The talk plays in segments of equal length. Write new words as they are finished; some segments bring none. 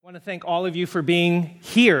I want to thank all of you for being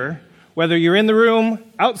here, whether you're in the room,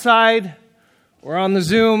 outside, or on the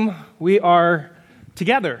Zoom. We are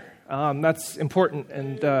together. That's important,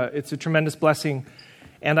 and it's a tremendous blessing,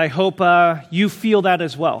 and I hope you feel that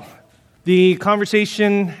as well. The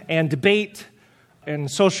conversation and debate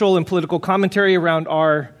and social and political commentary around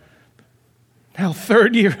our now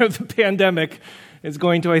third year of the pandemic is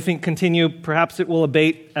going to, I think, continue. Perhaps it will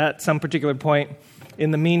abate at some particular point.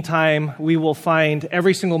 In the meantime, we will find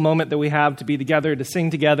every single moment that we have to be together, to sing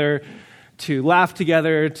together, to laugh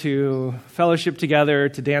together, to fellowship together,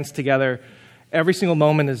 to dance together. Every single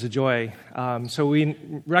moment is a joy. So we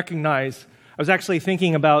recognize, I was actually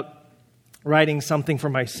thinking about writing something for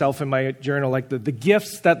myself in my journal, like the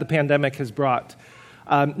gifts that the pandemic has brought.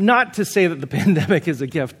 Not to say that the pandemic is a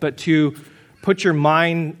gift, but to put your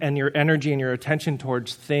mind and your energy and your attention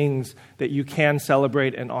towards things that you can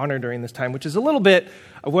celebrate and honor during this time, which is a little bit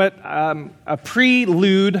of what a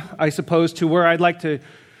prelude, I suppose, to where I'd like to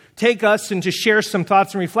take us and to share some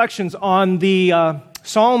thoughts and reflections on the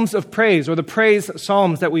Psalms of Praise, or the praise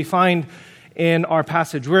psalms that we find in our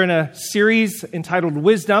passage. We're in a series entitled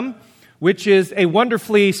Wisdom, which is a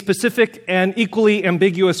wonderfully specific and equally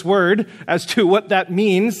ambiguous word as to what that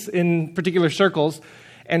means in particular circles.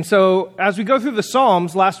 And so as we go through the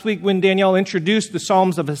Psalms, last week when Danielle introduced the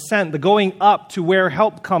Psalms of Ascent, the going up to where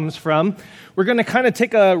help comes from, we're going to kind of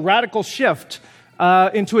take a radical shift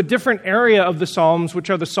into a different area of the Psalms, which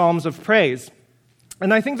are the Psalms of Praise.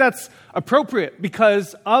 And I think that's appropriate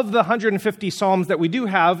because of the 150 Psalms that we do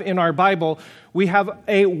have in our Bible, we have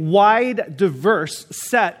a wide, diverse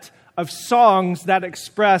set of songs that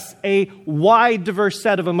express a wide, diverse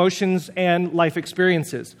set of emotions and life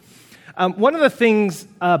experiences. One of the things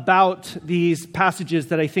about these passages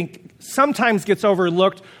that I think sometimes gets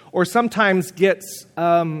overlooked or sometimes gets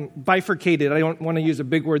bifurcated, I don't want to use a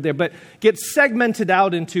big word there, but gets segmented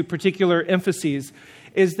out into particular emphases,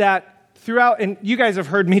 is that throughout, and you guys have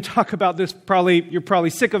heard me talk about this, you're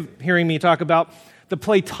probably sick of hearing me talk about the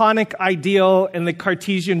Platonic ideal and the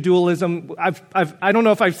Cartesian dualism. I don't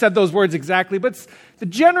know if I've said those words exactly, but it's the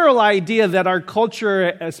general idea that our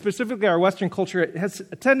culture, specifically our Western culture, has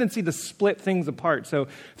a tendency to split things apart. So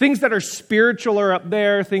things that are spiritual are up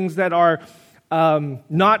there, things that are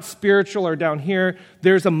not spiritual are down here.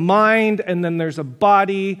 There's a mind, and then there's a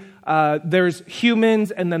body. There's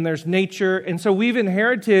humans, and then there's nature. And so we've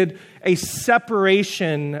inherited a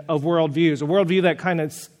separation of worldviews, a worldview that kind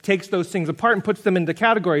of takes those things apart and puts them into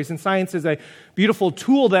categories. And science is a beautiful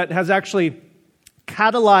tool that has actually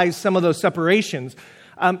catalyzed some of those separations.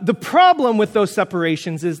 The problem with those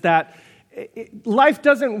separations is that life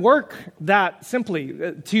doesn't work that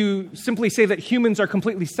simply. To simply say that humans are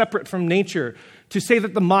completely separate from nature, to say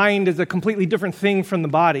that the mind is a completely different thing from the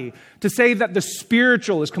body, to say that the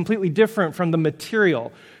spiritual is completely different from the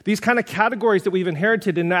material. These kind of categories that we've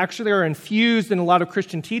inherited and actually are infused in a lot of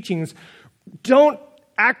Christian teachings don't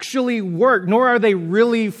actually work, nor are they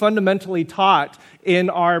really fundamentally taught in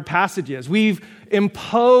our passages. We've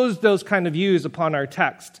imposed those kind of views upon our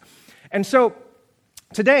text. And so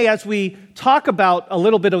today, as we talk about a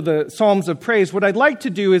little bit of the Psalms of Praise, what I'd like to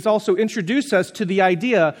do is also introduce us to the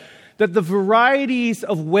idea that the varieties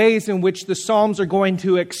of ways in which the Psalms are going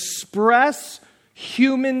to express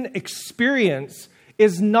human experience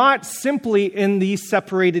is not simply in these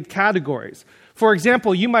separated categories. For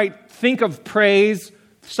example, you might think of praise,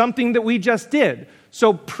 something that we just did.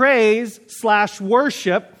 So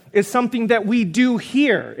praise/worship is something that we do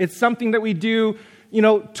here. It's something that we do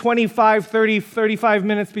 25, 30, 35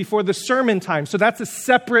 minutes before the sermon time. So that's a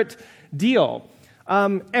separate deal.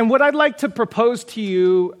 And what I'd like to propose to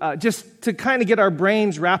you, just to kind of get our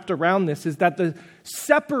brains wrapped around this, is that the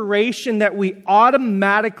separation that we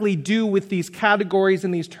automatically do with these categories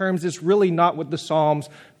and these terms is really not what the Psalms,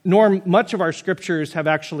 nor much of our scriptures, have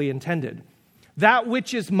actually intended. That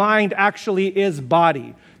which is mind actually is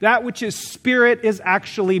body. That which is spirit is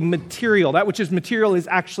actually material. That which is material is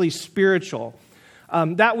actually spiritual.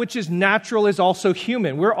 That which is natural is also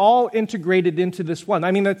human. We're all integrated into this one.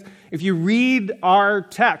 I mean, if you read our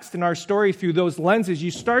text and our story through those lenses,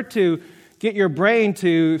 you start to get your brain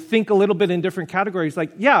to think a little bit in different categories.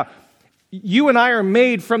 Like, yeah, you and I are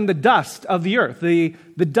made from the dust of the earth, the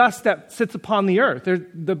dust that sits upon the earth.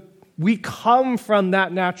 We come from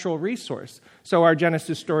that natural resource. So our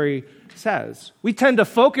Genesis story says. We tend to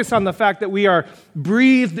focus on the fact that we are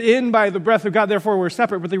breathed in by the breath of God, therefore we're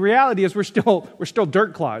separate. But the reality is we're still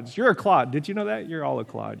dirt clods. You're a clod. Did you know that? You're all a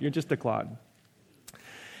clod. You're just a clod.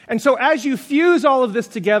 And so as you fuse all of this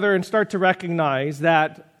together and start to recognize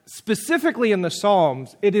that specifically in the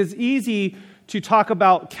Psalms, it is easy to talk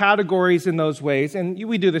about categories in those ways, and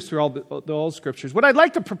we do this through all the old scriptures. What I'd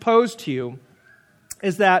like to propose to you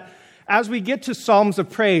is that as we get to Psalms of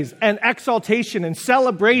praise and exaltation and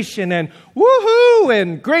celebration and woohoo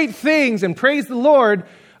and great things and praise the Lord,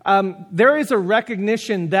 there is a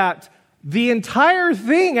recognition that the entire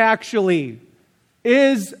thing actually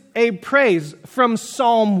is a praise from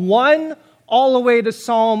Psalm 1 all the way to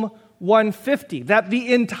Psalm 150. That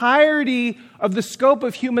the entirety of the scope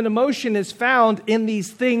of human emotion is found in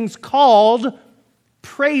these things called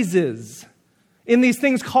praises, in these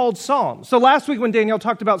things called psalms. So last week when Danielle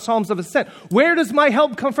talked about Psalms of Ascent, where does my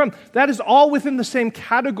help come from? That is all within the same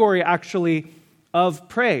category, actually, of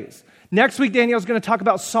praise. Next week, Danielle's going to talk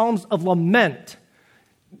about Psalms of Lament,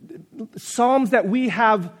 Psalms that we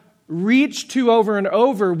have reached to over and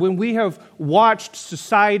over when we have watched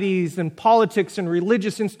societies and politics and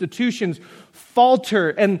religious institutions falter,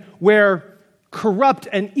 and where corrupt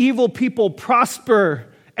and evil people prosper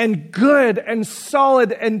and good and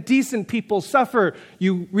solid and decent people suffer.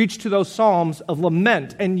 You reach to those psalms of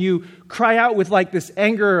lament and you cry out with like this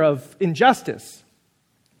anger of injustice.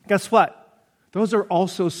 Guess what? Those are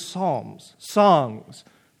also psalms, songs,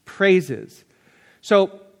 praises.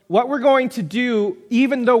 So what we're going to do,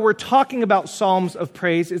 even though we're talking about psalms of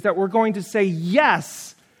praise, is that we're going to say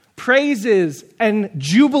yes, praises and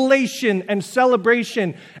jubilation and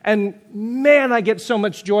celebration. And man, I get so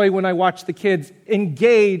much joy when I watch the kids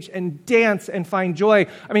engage and dance and find joy.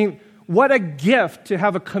 I mean, what a gift to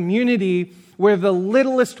have a community where the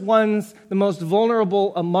littlest ones, the most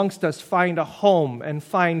vulnerable amongst us, find a home and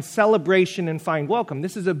find celebration and find welcome.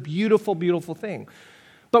 This is a beautiful, beautiful thing.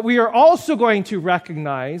 But we are also going to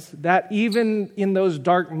recognize that even in those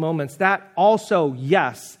dark moments, that also,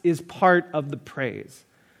 yes, is part of the praise.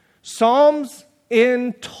 Psalms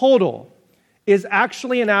in total is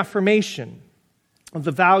actually an affirmation of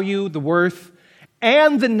the value, the worth,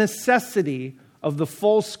 and the necessity of the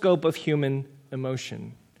full scope of human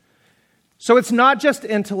emotion. So it's not just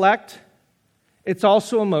intellect, it's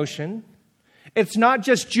also emotion. It's not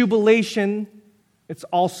just jubilation, it's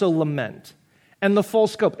also lament. And the full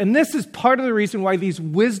scope. And this is part of the reason why these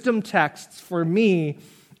wisdom texts, for me,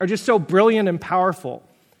 are just so brilliant and powerful.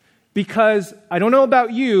 Because I don't know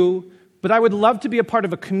about you, but I would love to be a part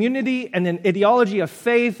of a community and an ideology of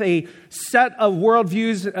faith, a set of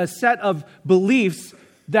worldviews, a set of beliefs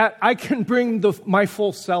that I can bring my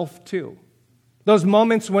full self to. Those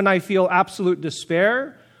moments when I feel absolute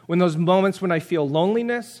despair, those moments when I feel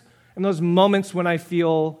loneliness, and those moments when I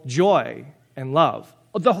feel joy and love.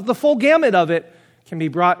 The full gamut of it can be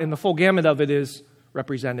brought, and the full gamut of it is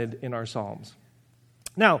represented in our Psalms.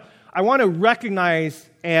 Now, I want to recognize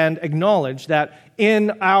and acknowledge that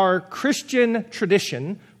in our Christian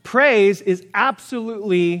tradition, praise is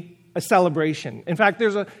absolutely a celebration. In fact,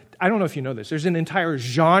 I don't know if you know this, there's an entire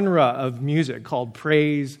genre of music called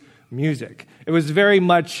praise music. It was very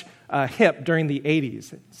much hip during the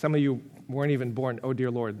 80s. Some of you weren't even born. Oh, dear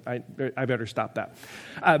Lord, I better stop that.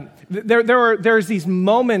 There's these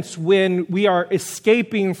moments when we are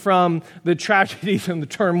escaping from the tragedies and the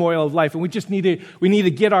turmoil of life, and we need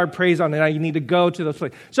to get our praise on, and I need to go to those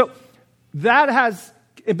places. So that has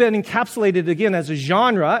been encapsulated again as a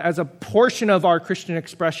genre, as a portion of our Christian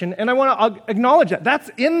expression, and I want to acknowledge that. That's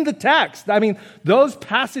in the text. I mean, those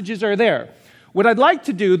passages are there. What I'd like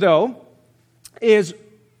to do, though, is,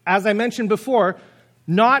 as I mentioned before,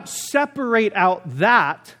 not separate out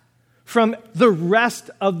that from the rest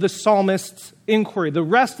of the psalmist's inquiry, the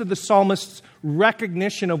rest of the psalmist's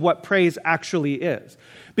recognition of what praise actually is.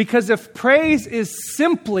 Because if praise is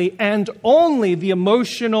simply and only the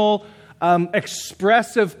emotional,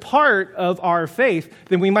 expressive part of our faith,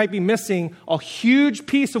 then we might be missing a huge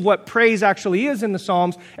piece of what praise actually is in the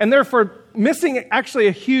Psalms, and therefore missing actually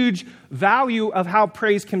a huge value of how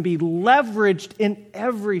praise can be leveraged in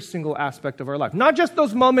every single aspect of our life. Not just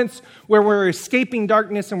those moments where we're escaping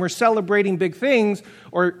darkness and we're celebrating big things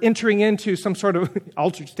or entering into some sort of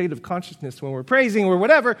altered state of consciousness when we're praising or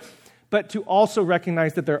whatever, but to also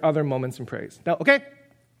recognize that there are other moments in praise. Now, okay?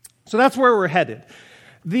 So that's where we're headed.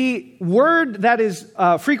 The word that is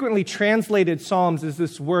frequently translated Psalms is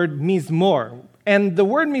this word mizmor. And the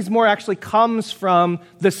word mizmor actually comes from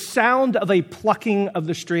the sound of a plucking of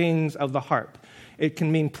the strings of the harp. It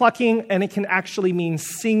can mean plucking, and it can actually mean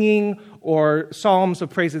singing or psalms of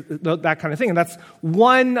praise, that kind of thing. And that's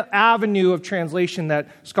one avenue of translation that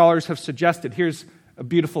scholars have suggested. Here's a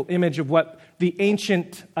beautiful image of what the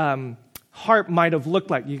ancient harp might have looked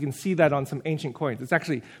like. You can see that on some ancient coins. It's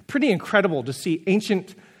actually pretty incredible to see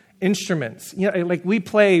ancient instruments. You know, like we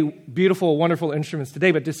play beautiful, wonderful instruments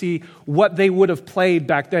today, but to see what they would have played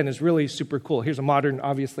back then is really super cool. Here's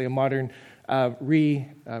obviously a modern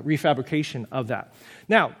refabrication of that.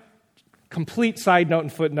 Now, complete side note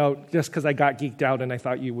and footnote, just because I got geeked out and I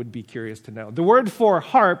thought you would be curious to know. The word for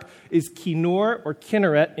harp is kinur or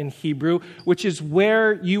kinneret in Hebrew, which is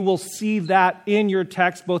where you will see that in your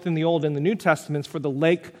text, both in the Old and the New Testaments, for the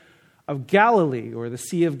Lake of Galilee or the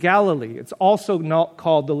Sea of Galilee. It's also not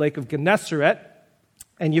called the Lake of Gennesaret,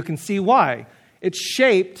 and you can see why. It's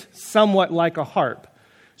shaped somewhat like a harp.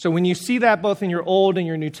 So when you see that both in your Old and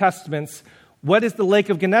your New Testaments, what is the Lake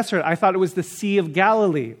of Gennesaret? I thought it was the Sea of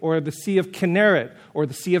Galilee or the Sea of Kinneret or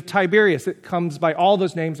the Sea of Tiberias. It comes by all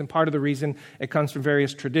those names, and part of the reason it comes from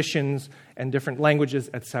various traditions and different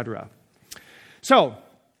languages, etc. So,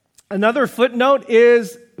 another footnote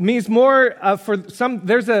is Mizmor.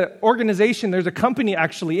 There's a company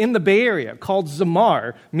actually in the Bay Area called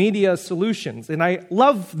Zamar Media Solutions, and I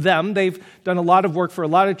love them. They've done a lot of work for a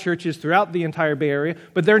lot of churches throughout the entire Bay Area,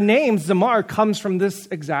 but their name, Zamar, comes from this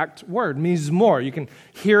exact word, Mizmor. You can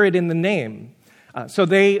hear it in the name. So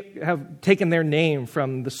they have taken their name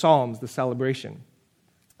from the Psalms, the celebration.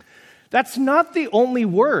 That's not the only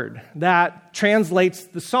word that translates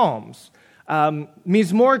the Psalms.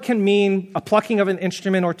 Mizmor can mean a plucking of an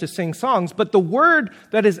instrument or to sing songs, but the word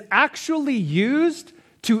that is actually used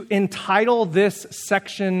to entitle this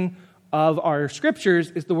section of our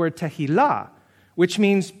scriptures is the word tehillah, which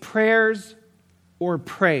means prayers or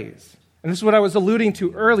praise. And this is what I was alluding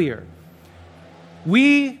to earlier.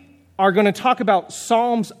 We are going to talk about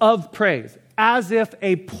psalms of praise as if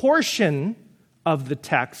a portion of the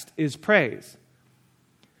text is praise.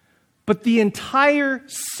 But the entire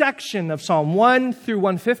section of Psalm 1 through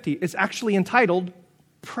 150 is actually entitled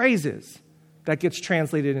Praises that gets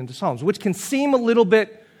translated into Psalms, which can seem a little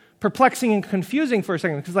bit perplexing and confusing for a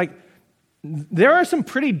second, because there are some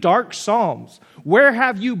pretty dark Psalms. Where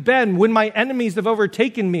have you been when my enemies have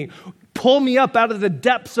overtaken me? Pull me up out of the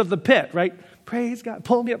depths of the pit, right? Praise God,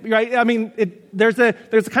 pull me up, right? I mean, there's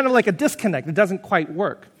kind of like a disconnect. It doesn't quite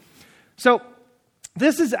work. So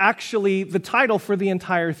this is actually the title for the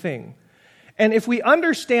entire thing. And if we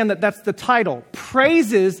understand that that's the title,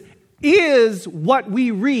 praises is what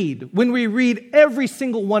we read when we read every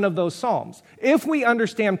single one of those psalms. If we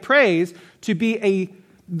understand praise to be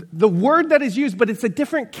the word that is used, but it's a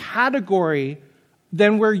different category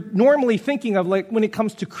than we're normally thinking of, like when it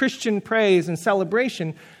comes to Christian praise and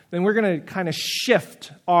celebration, then we're going to kind of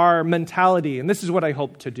shift our mentality. And this is what I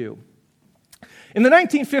hope to do. In the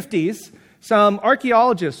 1950s, some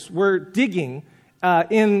archaeologists were digging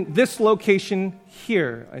in this location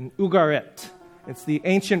here, in Ugarit. It's the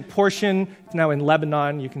ancient portion. It's now in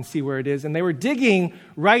Lebanon. You can see where it is. And they were digging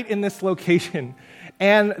right in this location.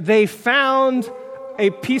 And they found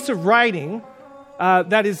a piece of writing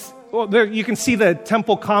that is, well, there, you can see the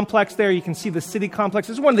temple complex there. You can see the city complex.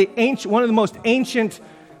 It's one of the most ancient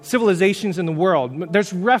civilizations in the world.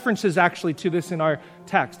 There's references actually to this in our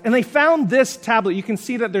text. And they found this tablet. You can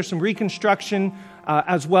see that there's some reconstruction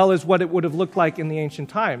as well as what it would have looked like in the ancient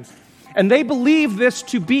times. And they believe this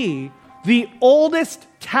to be the oldest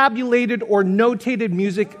tabulated or notated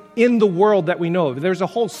music in the world that we know of. There's a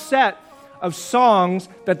whole set of songs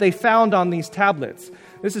that they found on these tablets.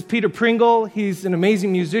 This is Peter Pringle. He's an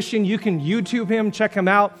amazing musician. You can YouTube him, check him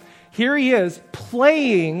out. Here he is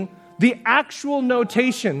playing the actual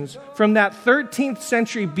notations from that 13th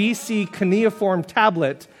century BC cuneiform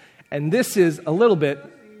tablet. And this is a little bit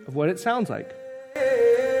of what it sounds like.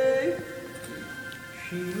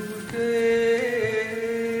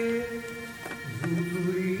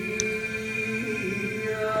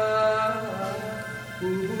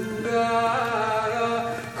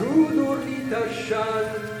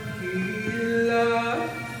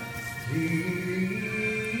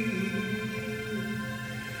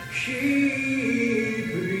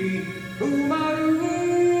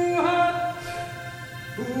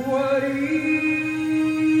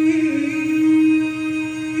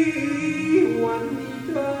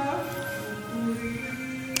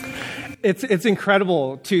 It's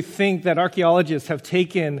incredible to think that archaeologists have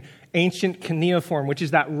taken ancient cuneiform, which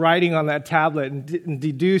is that writing on that tablet, and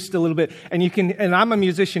deduced a little bit. And I'm a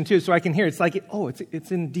musician too, so I can hear it's like,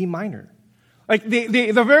 it's in D minor. Like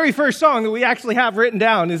the very first song that we actually have written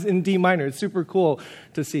down is in D minor. It's super cool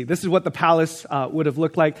to see. This is what the palace would have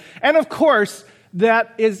looked like. And of course,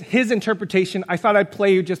 that is his interpretation. I thought I'd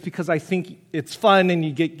play you just because I think it's fun and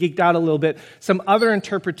you get geeked out a little bit. Some other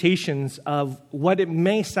interpretations of what it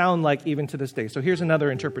may sound like even to this day. So here's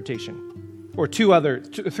another interpretation, or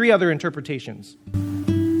three other interpretations.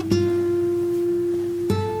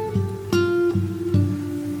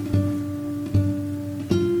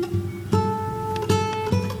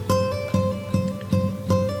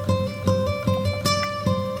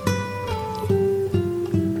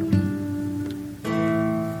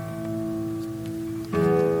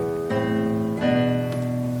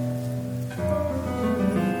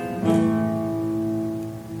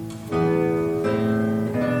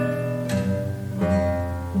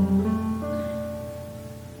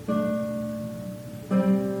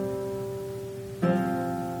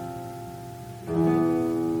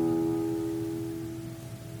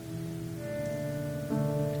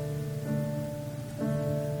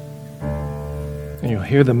 And you'll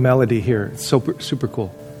hear the melody here. It's super, super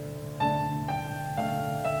cool.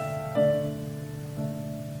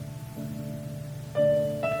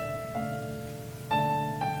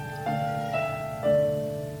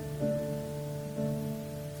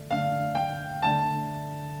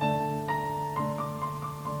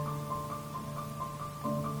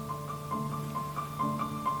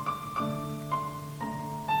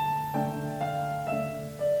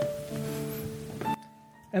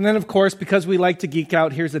 And then, of course, because we like to geek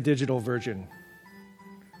out, here's a digital version.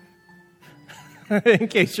 In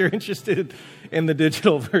case you're interested in the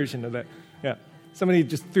digital version of that. Yeah. Somebody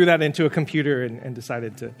just threw that into a computer and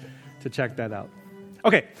decided to check that out.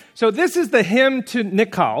 Okay, so this is the hymn to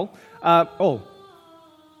Nikal.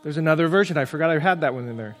 There's another version. I forgot I had that one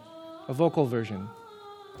in there. A vocal version.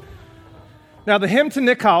 Now, the hymn to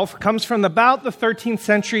Nikal comes from about the 13th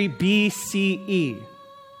century BCE.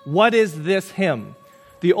 What is this hymn?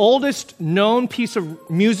 The oldest known piece of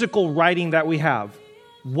musical writing that we have.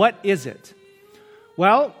 What is it?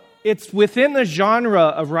 Well, it's within the genre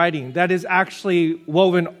of writing that is actually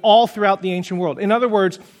woven all throughout the ancient world. In other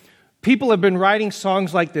words, people have been writing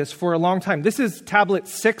songs like this for a long time. This is tablet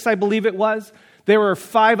 6, I believe it was. There were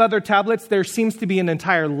 5 other tablets. There seems to be an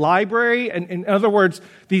entire library. And in other words,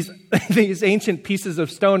 these ancient pieces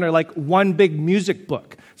of stone are like one big music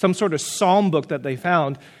book, some sort of psalm book that they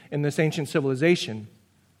found in this ancient civilization.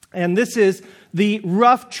 And this is the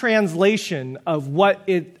rough translation of what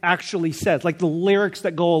it actually says, like the lyrics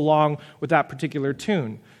that go along with that particular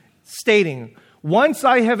tune, stating, "Once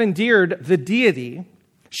I have endeared the deity,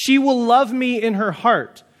 she will love me in her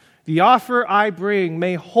heart. The offer I bring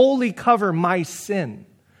may wholly cover my sin.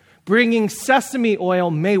 Bringing sesame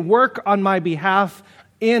oil may work on my behalf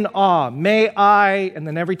in awe. May I," and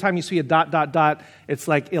then every time you see a ... it's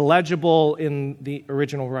like illegible in the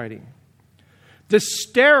original writing. "The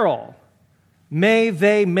sterile, may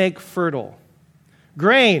they make fertile.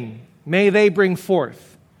 Grain, may they bring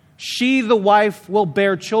forth. She, the wife, will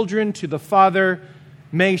bear children to the father.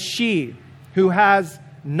 May she, who has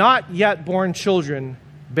not yet borne children,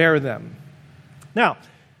 bear them." Now,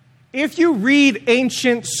 if you read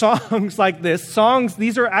ancient songs like this,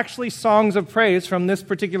 these are actually songs of praise from this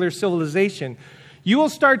particular civilization, you will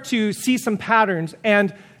start to see some patterns.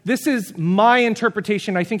 And this is my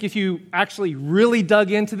interpretation. I think if you actually really dug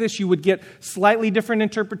into this, you would get slightly different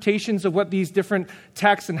interpretations of what these different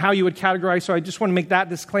texts and how you would categorize. So I just want to make that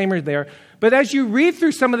disclaimer there. But as you read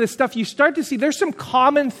through some of this stuff, you start to see there's some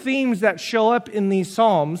common themes that show up in these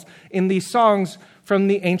psalms, in these songs from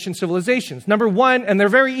the ancient civilizations. Number one, and they're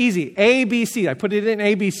very easy, A, B, C. I put it in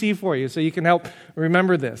A, B, C for you so you can help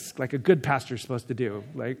remember this, like a good pastor is supposed to do,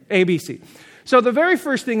 like A, B, C. So the very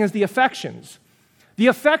first thing is the affections. The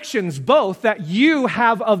affections, both that you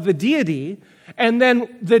have of the deity and then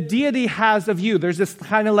the deity has of you. There's this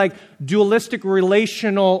kind of like dualistic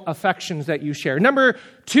relational affections that you share. Number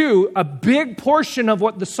two, a big portion of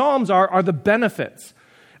what the Psalms are the benefits.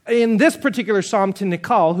 In this particular Psalm to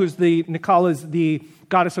Nikal, Nikal is the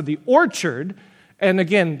goddess of the orchard. And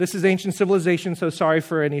again, this is ancient civilization, so sorry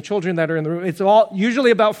for any children that are in the room. It's all usually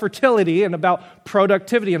about fertility and about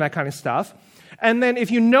productivity and that kind of stuff. And then if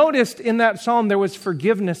you noticed in that psalm, there was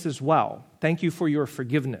forgiveness as well. Thank you for your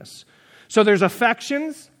forgiveness. So there's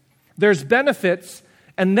affections, there's benefits,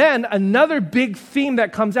 and then another big theme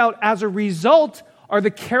that comes out as a result are the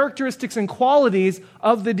characteristics and qualities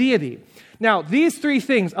of the deity. Now, these three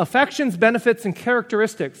things, affections, benefits, and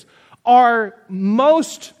characteristics, are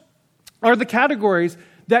the categories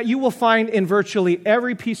that you will find in virtually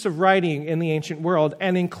every piece of writing in the ancient world,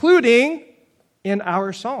 and including in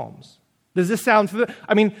our Psalms. Does this sound familiar?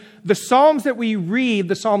 I mean, the Psalms that we read,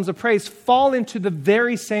 the Psalms of praise, fall into the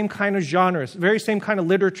very same kind of genres, very same kind of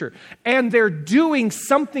literature. And they're doing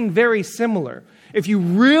something very similar. If you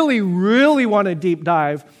really, really want to deep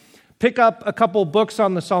dive, pick up a couple books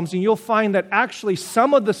on the Psalms, and you'll find that actually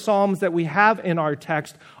some of the Psalms that we have in our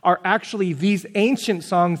text are actually these ancient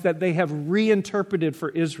songs that they have reinterpreted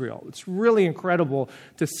for Israel. It's really incredible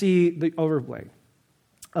to see the overlay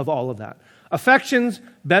of all of that. Affections,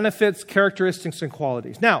 benefits, characteristics, and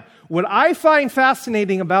qualities. Now, what I find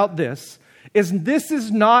fascinating about this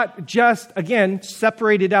is not just, again,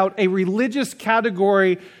 separated out a religious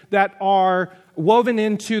category that are woven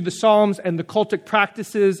into the Psalms and the cultic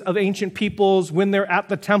practices of ancient peoples when they're at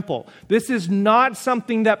the temple. This is not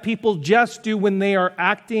something that people just do when they are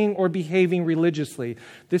acting or behaving religiously.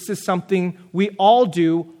 This is something we all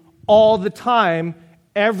do all the time,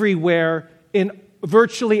 everywhere, in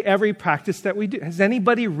virtually every practice that we do. Has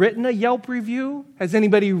anybody written a Yelp review? Has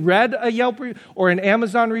anybody read a Yelp review or an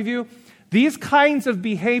Amazon review? These kinds of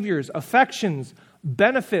behaviors, affections,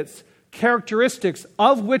 benefits, characteristics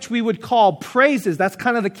of which we would call praises, that's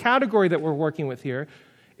kind of the category that we're working with here,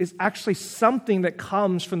 is actually something that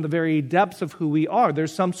comes from the very depths of who we are.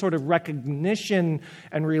 There's some sort of recognition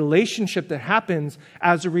and relationship that happens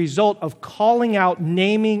as a result of calling out,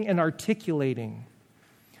 naming, and articulating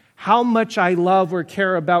how much I love or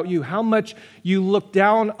care about you, how much you look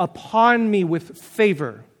down upon me with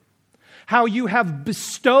favor, how you have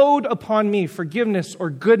bestowed upon me forgiveness or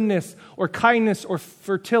goodness or kindness or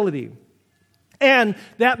fertility. And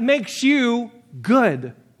that makes you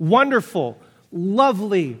good, wonderful,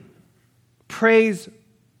 lovely,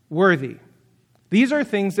 praiseworthy. These are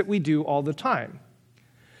things that we do all the time.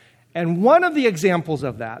 And one of the examples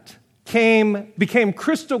of that became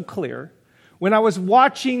crystal clear when I was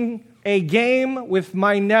watching a game with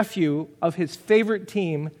my nephew of his favorite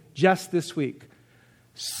team just this week.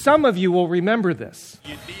 Some of you will remember this.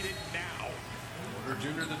 You need it now. Porter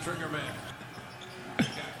Jr., the trigger man. You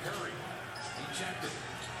got Curry. He checked it.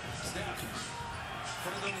 Steph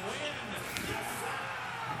for the win.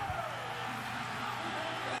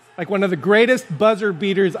 Like one of the greatest buzzer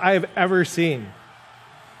beaters I have ever seen.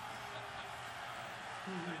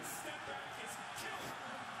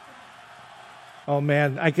 Oh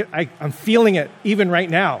man, I'm feeling it even right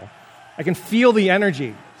now. I can feel the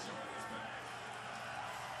energy.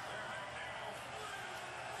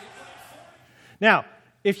 Now,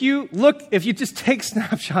 if you just take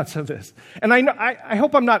snapshots of this, and I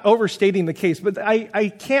hope I'm not overstating the case, but I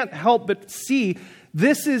can't help but see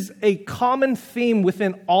this is a common theme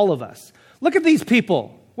within all of us. Look at these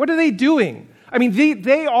people. What are they doing? I mean,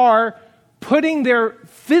 they are putting their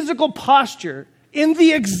physical posture in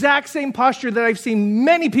the exact same posture that I've seen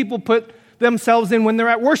many people put themselves in when they're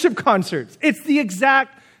at worship concerts. It's the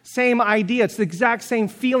exact same idea. It's the exact same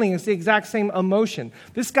feeling. It's the exact same emotion.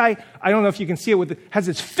 This guy, I don't know if you can see it, has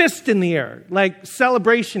his fist in the air, like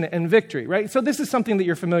celebration and victory, right? So this is something that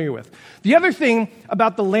you're familiar with. The other thing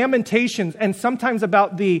about the lamentations and sometimes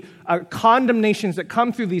about the condemnations that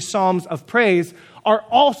come through these psalms of praise are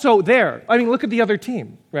also there. I mean, look at the other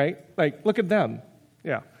team, right? Like, look at them.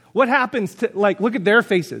 Yeah. What happens to, look at their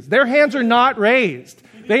faces. Their hands are not raised.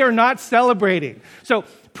 They are not celebrating. So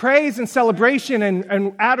praise and celebration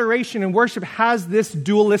and adoration and worship has this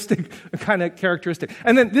dualistic kind of characteristic.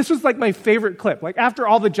 And then this was like my favorite clip. Like after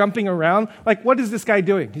all the jumping around, like what is this guy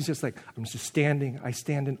doing? He's just like, I'm just standing. I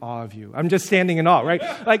stand in awe of you. I'm just standing in awe, right?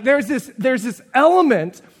 Like there's this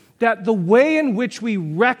element that the way in which we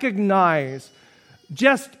recognize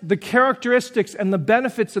just the characteristics and the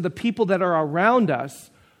benefits of the people that are around us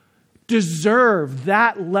deserve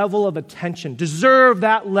that level of attention, deserve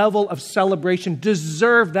that level of celebration,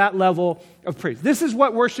 deserve that level of praise. This is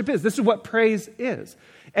what worship is. This is what praise is.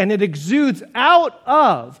 And it exudes out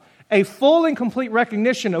of a full and complete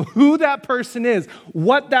recognition of who that person is,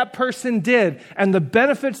 what that person did, and the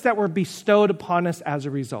benefits that were bestowed upon us as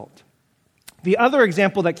a result. The other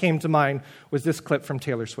example that came to mind was this clip from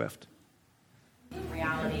Taylor Swift. In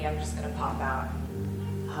reality, I'm just going to pop out,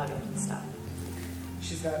 hug him and stuff.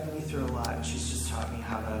 She's gotten me through a lot. She's just taught me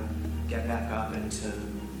how to get back up and to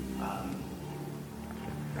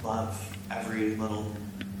love every little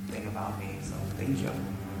thing about me. So thank you.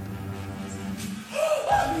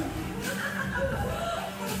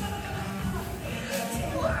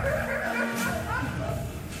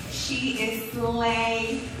 She is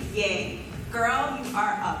slaying. Girl, you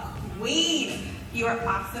are a queen. You are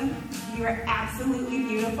awesome. You are absolutely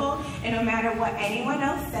beautiful. And no matter what anyone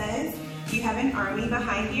else says, you have an army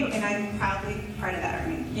behind you, and I'm proudly part of that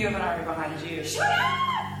army. You have an army behind you. Shut up!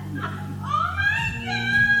 Oh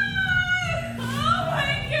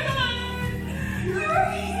my God! You're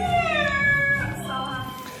here! I'm so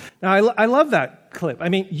happy. Now, I love that clip. I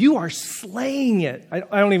mean, you are slaying it. I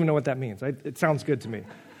don't even know what that means. It sounds good to me.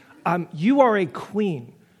 You are a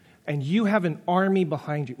queen, and you have an army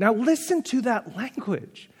behind you. Now, listen to that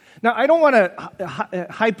language. Now, I don't want to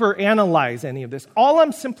hyper-analyze any of this. All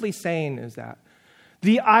I'm simply saying is that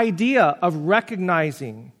the idea of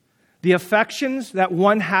recognizing the affections that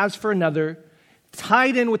one has for another,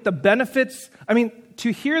 tied in with the benefits, I mean,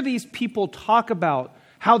 to hear these people talk about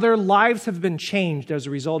how their lives have been changed as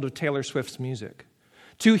a result of Taylor Swift's music,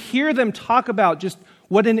 to hear them talk about just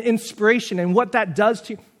what an inspiration and what that does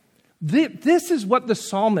to you, this is what the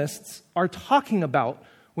psalmists are talking about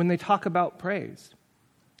when they talk about praise.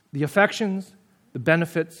 The affections, the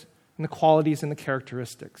benefits, and the qualities and the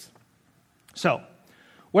characteristics. So,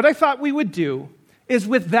 what I thought we would do is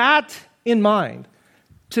with that in mind,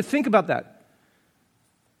 to think about that.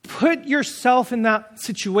 Put yourself in that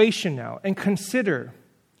situation now and consider,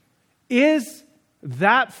 is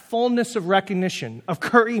that fullness of recognition, of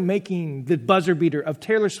Curry making the buzzer beater, of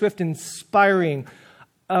Taylor Swift inspiring,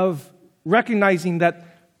 of recognizing that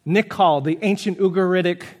Nikal, the ancient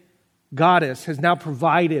Ugaritic goddess, has now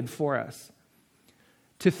provided for us,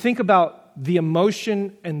 to think about the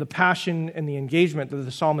emotion and the passion and the engagement that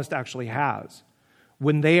the psalmist actually has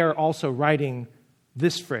when they are also writing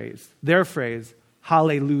this phrase, their phrase,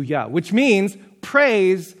 hallelujah, which means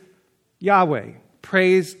praise Yahweh,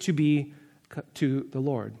 praise to be to the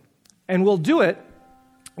Lord. And we'll do it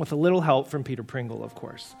with a little help from Peter Pringle, of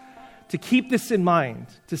course, to keep this in mind,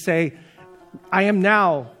 to say, I am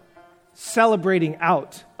now celebrating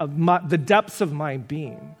out of the depths of my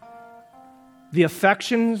being, the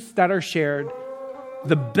affections that are shared,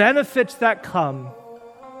 the benefits that come,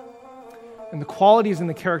 and the qualities and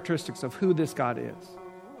the characteristics of who this God is.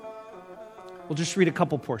 We'll just read a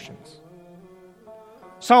couple portions.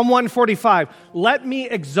 Psalm 145, let me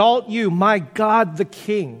exalt you, my God the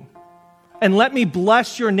King, and let me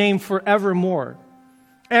bless your name forevermore.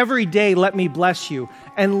 Every day let me bless you,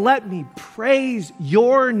 and let me praise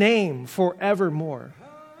your name forevermore.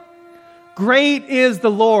 Great is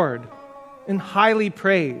the Lord, and highly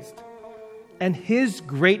praised, and his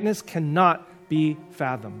greatness cannot be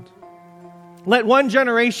fathomed. Let one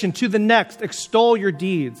generation to the next extol your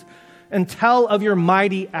deeds, and tell of your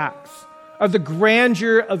mighty acts, of the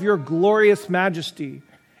grandeur of your glorious majesty,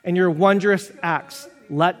 and your wondrous acts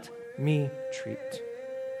let me treat.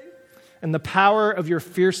 And the power of your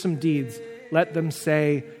fearsome deeds, let them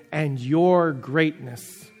say, and your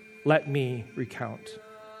greatness let me recount.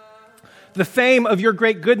 The fame of your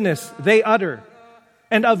great goodness they utter,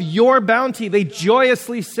 and of your bounty they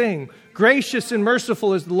joyously sing. Gracious and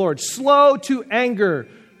merciful is the Lord, slow to anger,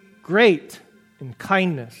 great in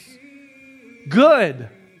kindness. Good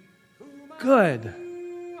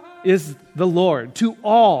is the Lord to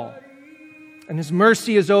all, and his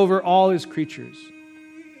mercy is over all his creatures.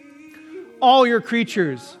 All your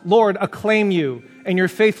creatures, Lord, acclaim you, and your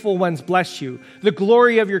faithful ones bless you. The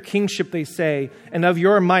glory of your kingship, they say, and of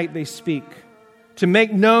your might they speak, to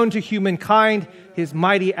make known to humankind his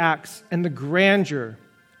mighty acts and the grandeur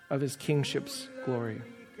of his kingship's glory.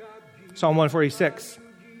 Psalm 146.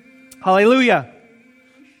 Hallelujah.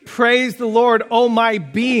 Praise the Lord, O my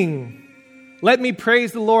being. Let me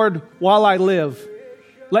praise the Lord while I live.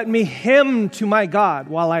 Let me hymn to my God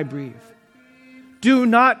while I breathe. Do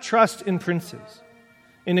not trust in princes,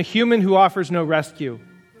 in a human who offers no rescue.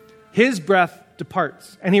 His breath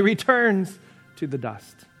departs, and he returns to the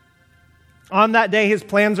dust. On that day, his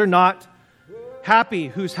plans are not happy,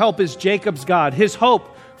 whose help is Jacob's God, his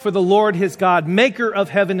hope for the Lord his God, maker of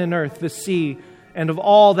heaven and earth, the sea, and of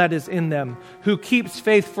all that is in them, who keeps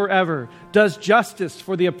faith forever, does justice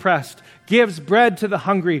for the oppressed, gives bread to the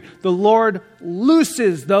hungry. The Lord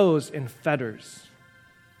looses those in fetters.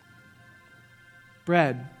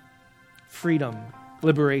 Bread, freedom,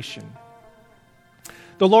 liberation.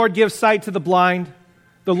 The Lord gives sight to the blind.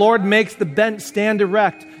 The Lord makes the bent stand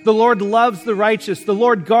erect. The Lord loves the righteous. The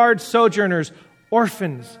Lord guards sojourners,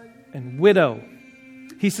 orphans, and widow.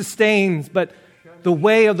 He sustains, but the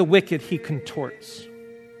way of the wicked he contorts.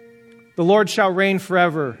 The Lord shall reign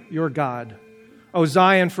forever, your God. O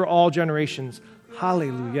Zion, for all generations.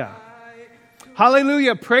 Hallelujah.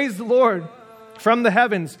 Hallelujah. Praise the Lord from the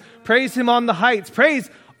heavens. Praise him on the heights. Praise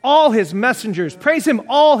all his messengers. Praise him,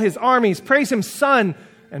 all his armies. Praise him, sun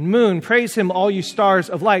and moon. Praise him, all you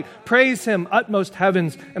stars of light. Praise him, utmost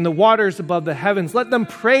heavens and the waters above the heavens. Let them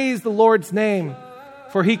praise the Lord's name,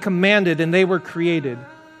 for he commanded and they were created.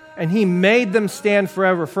 And he made them stand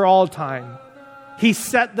forever, for all time. He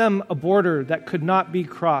set them a border that could not be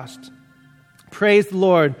crossed. Praise the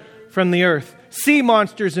Lord from the earth. Sea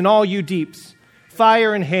monsters and all you deeps.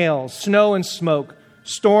 Fire and hail, snow and smoke.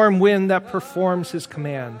 Storm wind that performs his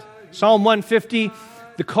command. Psalm 150,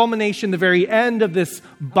 the culmination, the very end of this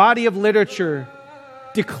body of literature,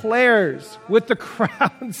 declares with the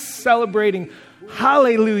crowd celebrating,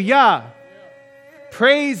 hallelujah.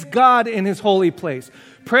 Praise God in his holy place.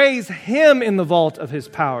 Praise him in the vault of his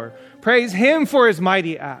power. Praise him for his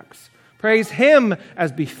mighty acts. Praise him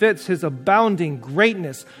as befits his abounding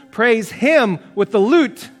greatness. Praise him with the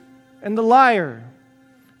lute and the lyre.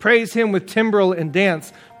 Praise him with timbrel and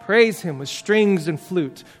dance. Praise him with strings and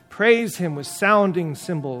flute. Praise him with sounding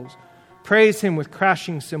cymbals. Praise him with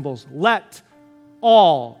crashing cymbals. Let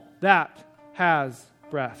all that has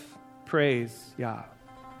breath praise Yah.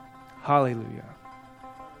 Hallelujah.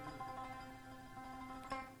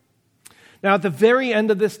 Now, at the very end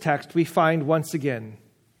of this text, we find once again,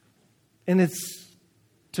 and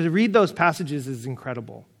to read those passages is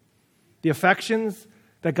incredible. The affections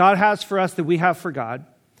that God has for us that we have for God,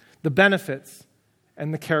 the benefits,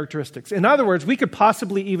 and the characteristics. In other words, we could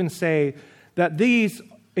possibly even say that these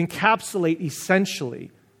encapsulate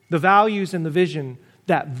essentially the values and the vision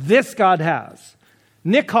that this God has.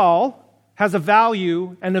 Nikal has a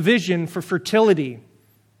value and a vision for fertility.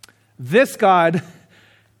 This God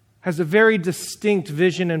has a very distinct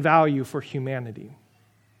vision and value for humanity.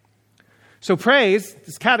 So praise,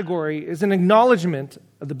 this category, is an acknowledgement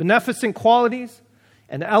of the beneficent qualities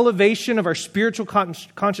and elevation of our spiritual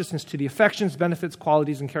consciousness to the affections, benefits,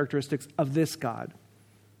 qualities, and characteristics of this God.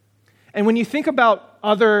 And when you think about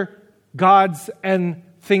other gods and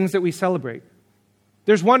things that we celebrate,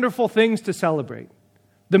 there's wonderful things to celebrate.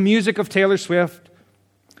 The music of Taylor Swift,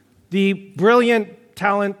 the brilliant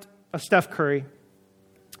talent of Steph Curry,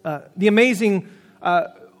 the amazing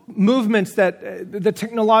movements that, the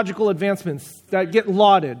technological advancements that get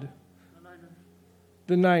lauded.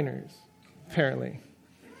 The Niners, apparently.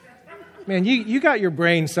 Man, you got your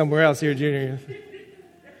brain somewhere else here, Junior.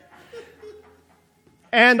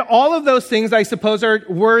 And all of those things, I suppose, are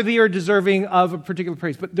worthy or deserving of a particular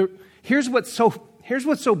praise. But here's what's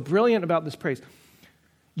so brilliant about this praise.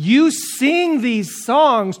 You sing these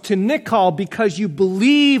songs to Nikal because you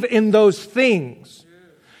believe in those things.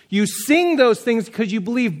 You sing those things because you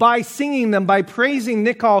believe by singing them, by praising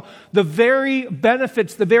Nikal, the very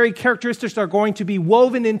benefits, the very characteristics are going to be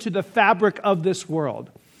woven into the fabric of this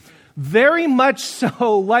world. Very much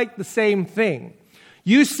so like the same thing.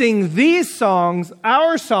 You sing these songs,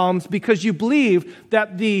 our psalms, because you believe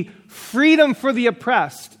that the freedom for the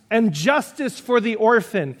oppressed and justice for the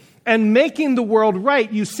orphan and making the world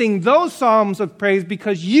right, you sing those psalms of praise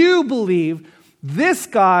because you believe this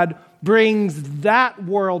God brings that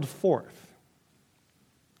world forth.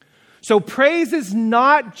 So praise is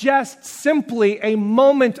not just simply a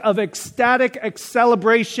moment of ecstatic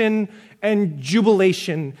celebration and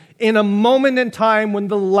jubilation in a moment in time when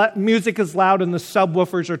the music is loud and the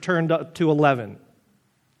subwoofers are turned up to 11.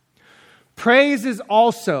 Praise is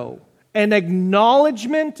also an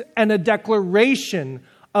acknowledgement and a declaration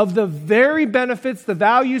of the very benefits, the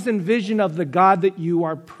values, and vision of the God that you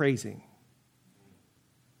are praising.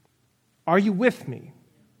 Are you with me?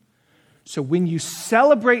 So when you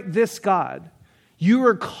celebrate this God, you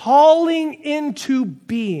are calling into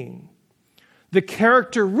being the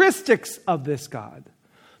characteristics of this God,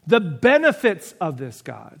 the benefits of this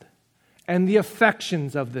God, and the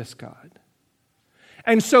affections of this God.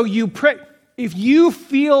 And so you pray. If you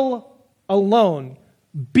feel alone,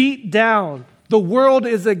 beat down, the world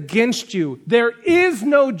is against you, there is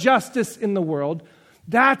no justice in the world,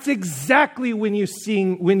 that's exactly when you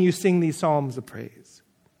sing these psalms of praise.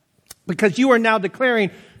 Because you are now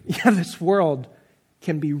declaring, this world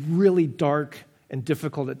can be really dark and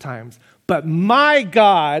difficult at times. But my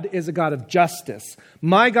God is a God of justice.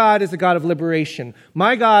 My God is a God of liberation.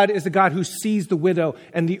 My God is a God who sees the widow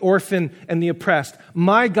and the orphan and the oppressed.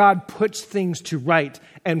 My God puts things to right.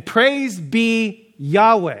 And praise be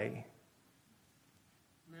Yahweh. Amen.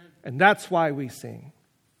 And that's why we sing.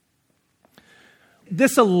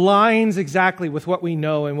 This aligns exactly with what we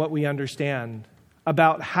know and what we understand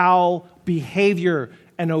about how behavior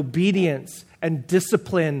and obedience and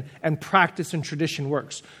discipline and practice and tradition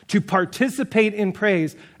works. To participate in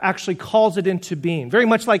praise actually calls it into being. Very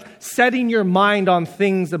much like setting your mind on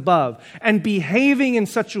things above and behaving in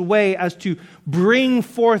such a way as to bring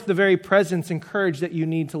forth the very presence and courage that you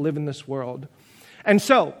need to live in this world. And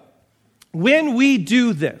so, when we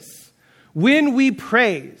do this, when we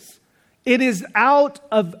praise, it is out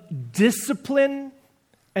of discipline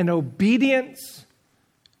and obedience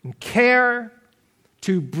and care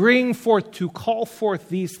to bring forth, to call forth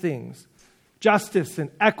these things: justice and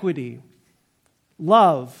equity,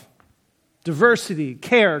 love, diversity,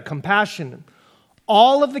 care, compassion,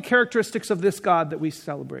 all of the characteristics of this God that we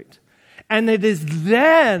celebrate. And it is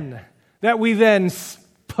then that we then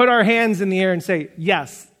put our hands in the air and say,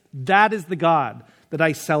 yes, that is the God that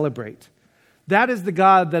I celebrate. That is the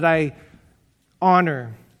God that I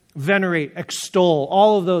honor, venerate, extol,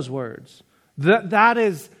 all of those words. That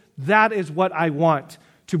is what I want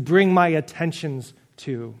to bring my attentions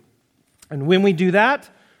to. And when we do that,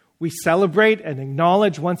 we celebrate and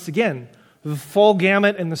acknowledge once again the full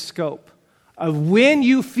gamut and the scope of when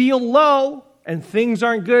you feel low and things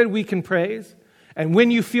aren't good, we can praise. And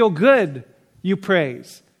when you feel good, you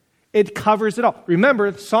praise. It covers it all.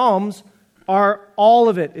 Remember, Psalms all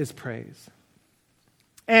of it is praise.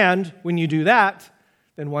 And when you do that,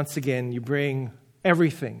 then once again, you bring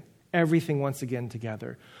everything once again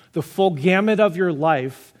together. The full gamut of your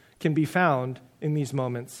life can be found in these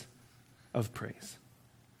moments of praise.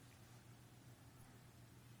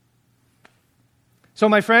 So,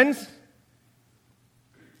 my friends,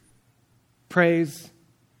 Praise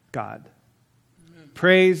God.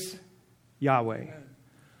 Praise Yahweh.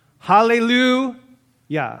 Hallelujah.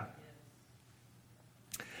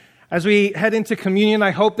 As we head into communion,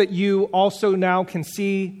 I hope that you also now can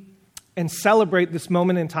see and celebrate this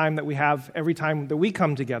moment in time that we have every time that we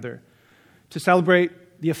come together, to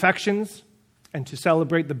celebrate the affections and to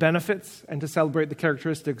celebrate the benefits and to celebrate the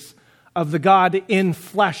characteristics of the God in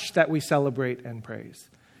flesh that we celebrate and praise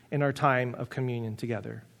in our time of communion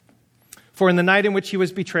together. For in the night in which he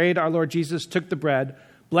was betrayed, our Lord Jesus took the bread,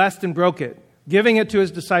 blessed and broke it, giving it to his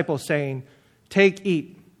disciples, saying, "Take,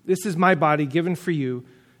 eat. This is my body given for you.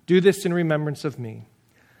 Do this in remembrance of me."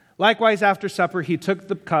 Likewise, after supper, he took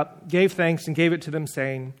the cup, gave thanks, and gave it to them,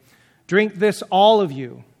 saying, "Drink this, all of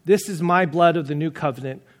you. This is my blood of the new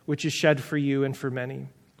covenant, which is shed for you and for many,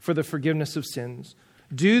 for the forgiveness of sins.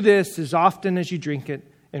 Do this as often as you drink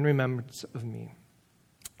it in remembrance of me."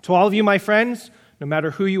 To all of you, my friends, no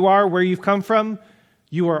matter who you are, where you've come from,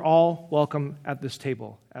 you are all welcome at this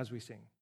table as we sing.